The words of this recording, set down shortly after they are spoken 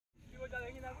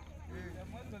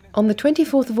On the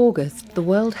 24th of August, the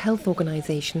World Health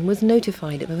Organization was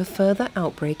notified of a further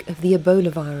outbreak of the Ebola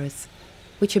virus,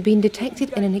 which had been detected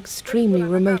in an extremely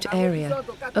remote area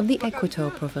of the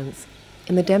Equateur province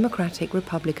in the Democratic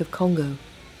Republic of Congo.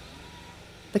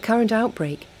 The current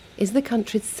outbreak is the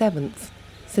country's 7th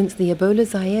since the Ebola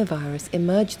Zaire virus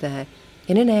emerged there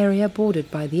in an area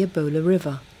bordered by the Ebola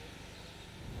River.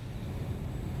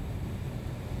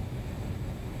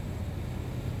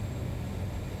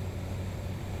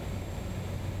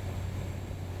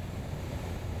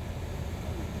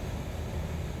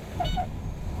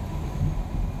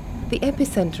 The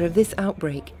epicenter of this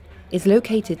outbreak is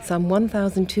located some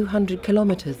 1,200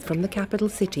 kilometers from the capital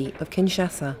city of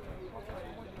Kinshasa.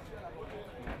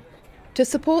 To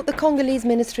support the Congolese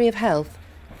Ministry of Health,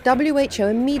 WHO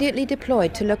immediately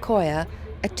deployed to Lokoya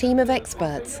a team of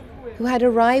experts who had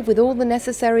arrived with all the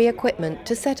necessary equipment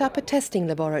to set up a testing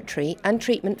laboratory and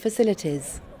treatment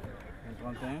facilities.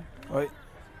 Oui.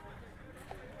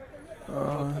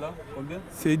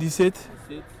 C'est 17.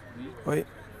 Oui.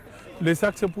 Le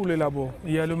sac, c'est pour le labo.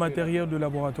 Il y a le matériel de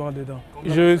laboratoire dedans.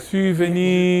 Je suis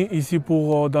venu ici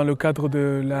dans le cadre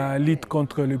de la lutte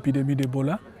contre l'épidémie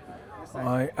d'Ebola.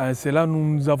 C'est là que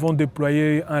nous avons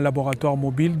déployé un laboratoire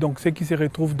mobile. Donc, ce qui se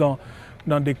retrouve dans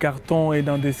des cartons et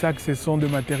dans des sacs, ce sont des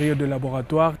matériels de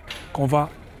laboratoire qu'on va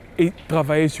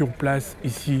travailler sur place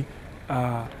ici,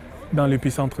 dans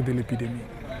l'épicentre de l'épidémie.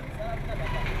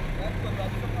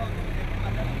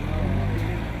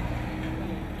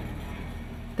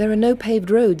 There are no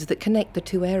paved roads that connect the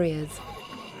two areas.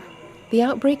 The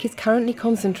outbreak is currently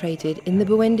concentrated in the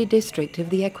Bwende district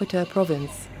of the Equateur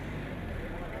province.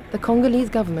 The Congolese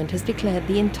government has declared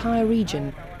the entire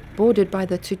region, bordered by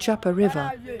the Ebola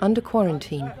River, under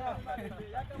quarantine.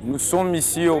 Nous sommes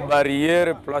ici aux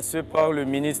barrières placées par le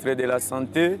ministre de la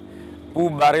Santé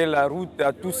pour barrer la route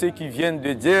à tous ceux qui viennent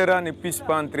de Djera ne puissent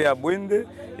pas entrer à Bwende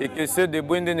et que ceux de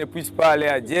Bwende ne puissent pas aller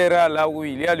à Djera, là où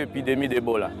il y a l'épidémie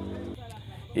d'Ebola.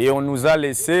 Et on nous a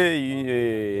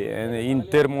laissé un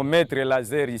thermomètre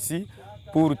laser ici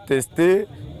pour tester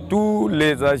tous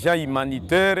les agents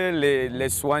humanitaires, les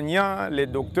soignants, les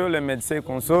docteurs, les médecins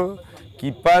consorts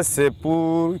qui passent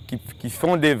qui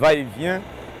font des va-et-vient.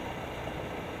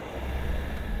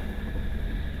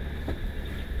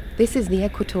 This is the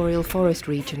equatorial forest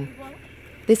region.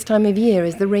 This time of year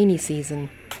is the rainy season,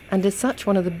 and as such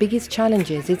one of the biggest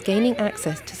challenges is gaining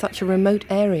access to such a remote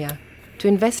area to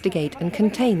investigate and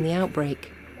contain the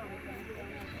outbreak.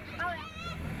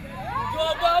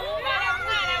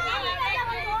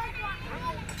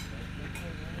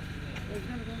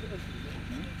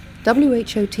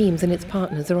 WHO teams and its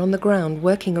partners are on the ground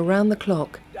working around the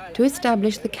clock to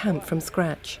establish the camp from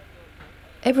scratch.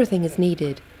 Everything is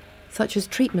needed, such as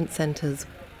treatment centres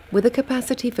with a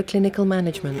capacity for clinical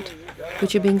management,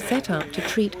 which are being set up to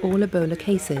treat all Ebola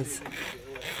cases.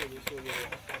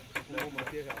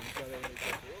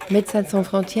 Médecins Sans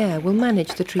Frontières will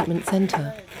manage the treatment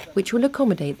centre, which will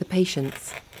accommodate the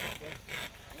patients.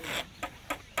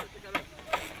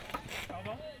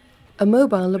 A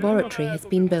mobile laboratory has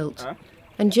been built,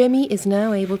 and Jimmy is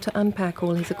now able to unpack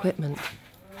all his equipment.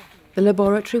 The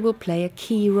laboratory will play a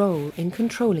key role in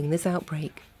controlling this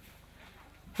outbreak.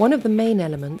 One of the main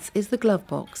elements is the glove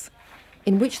box,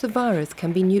 in which the virus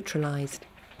can be neutralized.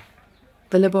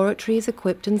 The laboratory is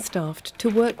equipped and staffed to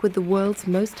work with the world's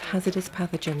most hazardous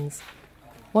pathogens,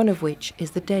 one of which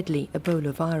is the deadly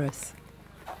Ebola virus.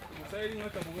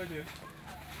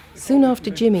 Soon after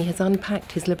Jimmy has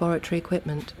unpacked his laboratory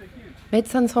equipment,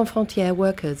 Médecins Sans Frontières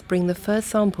workers bring the first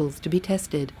samples to be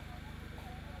tested.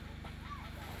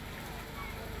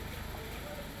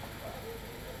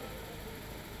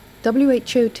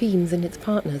 WHO teams and its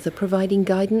partners are providing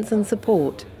guidance and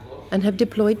support and have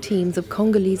deployed teams of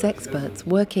Congolese experts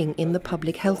working in the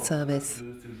public health service.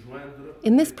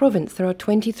 In this province there are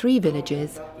 23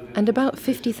 villages and about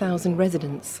 50,000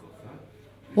 residents.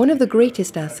 One of the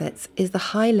greatest assets is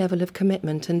the high level of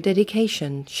commitment and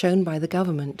dedication shown by the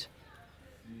government.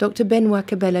 Dr. Benoît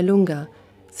Kabela Lunga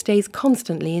stays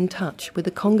constantly in touch with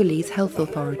the Congolese health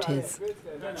authorities.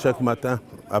 Chaque matin,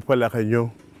 après la réunion,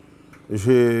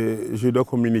 je dois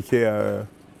communiquer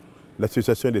la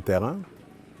situation des terrains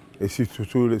et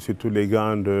surtout les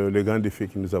grands défis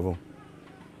que nous avons.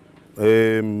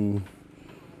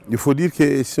 Il faut dire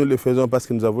que si nous le faisons parce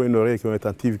que nous avons une oreille qui est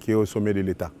attentive qui est au sommet de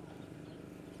l'État.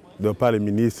 Donc par les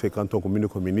ministres, quand on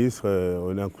communique aux ministres,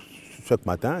 on est chaque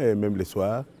matin et même le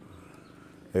soir.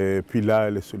 Et puis là,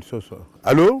 les solutions sont...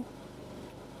 Allô?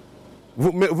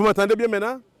 Vous m'entendez bien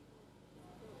maintenant?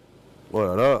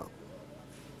 Voilà.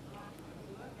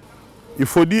 Il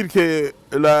faut dire que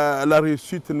la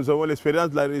réussite, nous avons l'expérience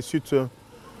de la réussite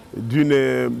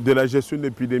de la gestion de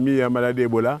l'épidémie et la maladie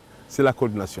Ebola, c'est la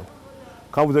coordination.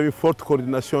 Quand vous avez une forte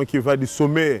coordination qui va du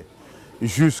sommet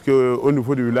jusqu'au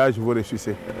niveau du village, vous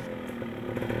réussissez.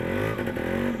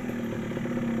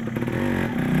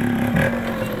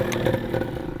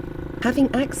 Having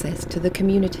access to the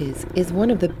communities is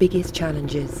one of the biggest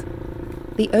challenges.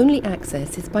 The only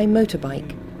access is by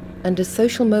motorbike, and a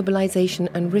social mobilization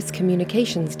and risk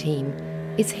communications team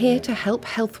is here to help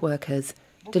health workers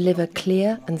deliver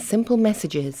clear and simple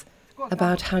messages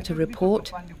about how to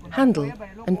report, handle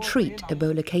and treat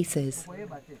Ebola cases.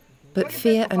 But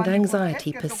fear and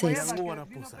anxiety persist,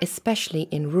 especially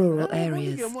in rural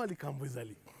areas.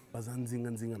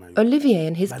 Olivier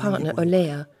and his partner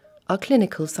Olea are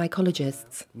clinical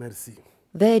psychologists.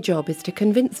 Their job is to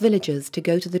convince villagers to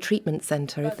go to the treatment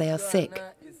centre if they are sick,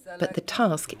 but the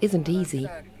task isn't easy.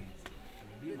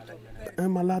 Un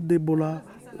malade d'Ebola,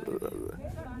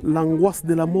 l'angoisse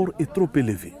de la mort est trop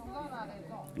élevée.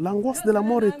 L'angoisse de la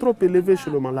mort est trop élevée chez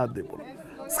le malade d'Ebola.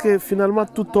 Parce que finalement,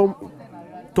 tout homme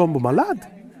tombe malade,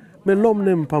 mais l'homme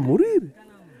n'aime pas mourir.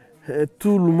 Et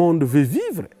tout le monde veut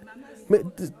vivre. Mais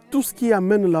tout ce qui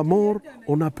amène la mort,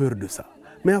 on a peur de ça.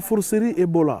 Mais à forcerie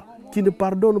Ebola, qui ne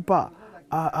pardonne pas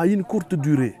à une courte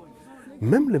durée,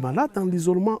 même les malades en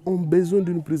isolement ont besoin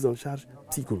d'une prise en charge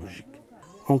psychologique.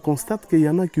 On constate qu'il y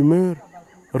en a qui meurent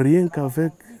rien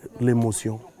qu'avec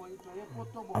l'émotion,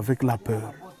 avec la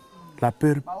peur. La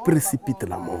peur précipite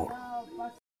la mort.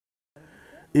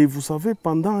 Et vous savez,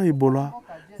 pendant Ebola,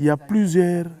 il y a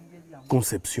plusieurs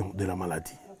conceptions de la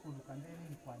maladie.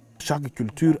 Chaque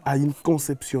culture a une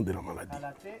conception de la maladie.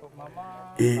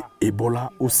 Et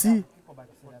Ebola aussi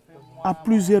a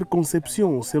plusieurs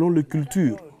conceptions selon les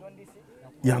cultures.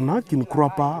 Il y en a qui ne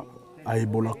croient pas à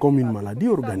Ebola comme une maladie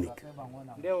organique,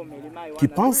 qui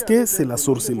pensent que c'est la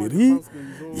sorcellerie.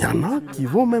 Il y en a qui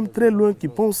vont même très loin, qui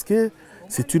pensent que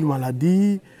c'est une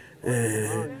maladie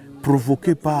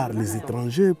provoquée par les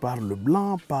étrangers, par le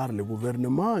blanc, par le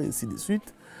gouvernement, et ainsi de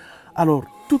suite. Alors,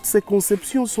 toutes ces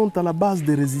conceptions sont à la base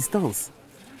des résistances.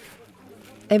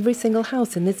 Every single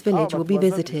house in this village will be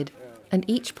visited, and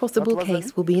each possible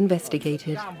case will be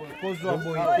investigated.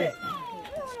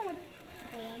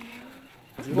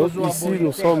 Donc ici,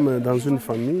 nous sommes dans une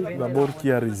famille d'abord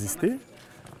qui a résisté.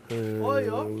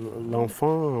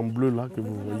 L'enfant en bleu là que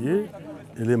vous voyez,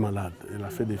 elle est malade, elle a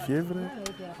fait des fièvres.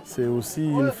 C'est aussi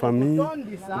une famille,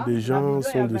 des gens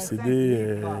sont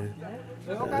décédés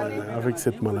avec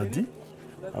cette maladie.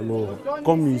 Alors,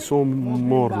 comme ils sont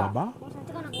morts là-bas,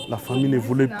 la famille ne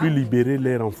voulait plus libérer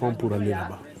leurs enfants pour aller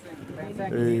là-bas.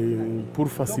 Et pour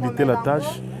faciliter la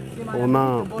tâche, on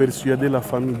a persuadé la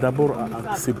famille d'abord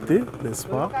à accepter, n'est-ce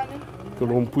pas, que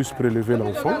l'on puisse prélever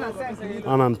l'enfant.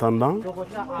 En attendant,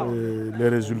 les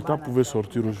résultats pouvaient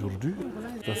sortir aujourd'hui.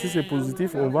 Si c'est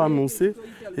positif, on va annoncer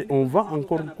et on va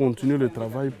encore continuer le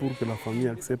travail pour que la famille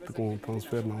accepte qu'on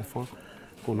transfère l'enfant,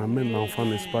 qu'on amène l'enfant,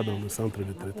 n'est-ce pas, dans le centre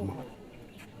de traitement.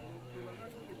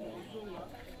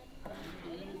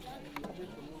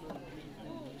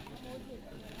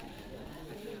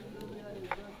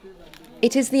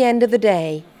 It is the end of the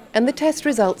day, and the test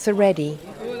results are ready.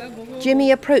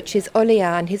 Jimmy approaches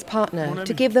Olea and his partner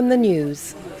to give them the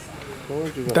news.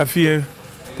 Ta fille est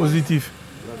positive.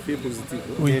 La fille est positive.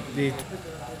 Oui.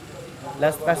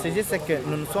 La stratégie, c'est que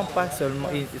nous ne sommes pas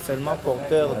seulement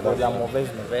porteurs de la mauvaise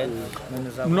nouvelle.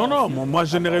 Non, moi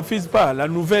je ne refuse pas. La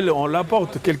nouvelle, on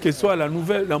l'apporte, quelle que soit la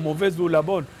nouvelle, la mauvaise ou la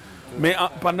bonne. Mais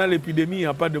pendant l'épidémie, il n'y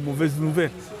a pas de mauvaise nouvelle.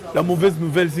 La mauvaise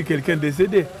nouvelle, c'est quelqu'un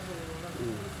décédé.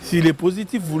 S'il est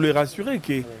positif, vous le rassurez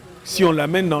que si on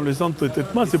l'amène dans le centre de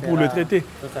traitement, c'est pour le traiter.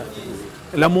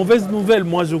 La mauvaise nouvelle,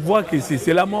 moi je vois que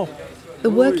c'est la mort. The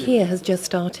work here has just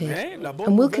started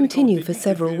and will continue for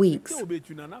several weeks.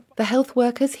 The health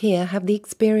workers here have the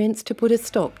experience to put a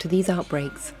stop to these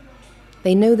outbreaks.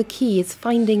 They know the key is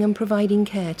finding and providing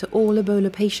care to all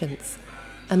Ebola patients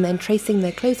and then tracing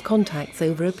their close contacts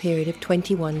over a period of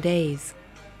 21 days.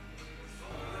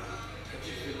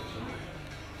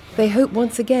 They hope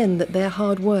once again that their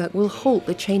hard work will halt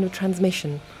the chain of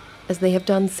transmission, as they have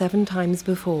done 7 times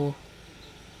before.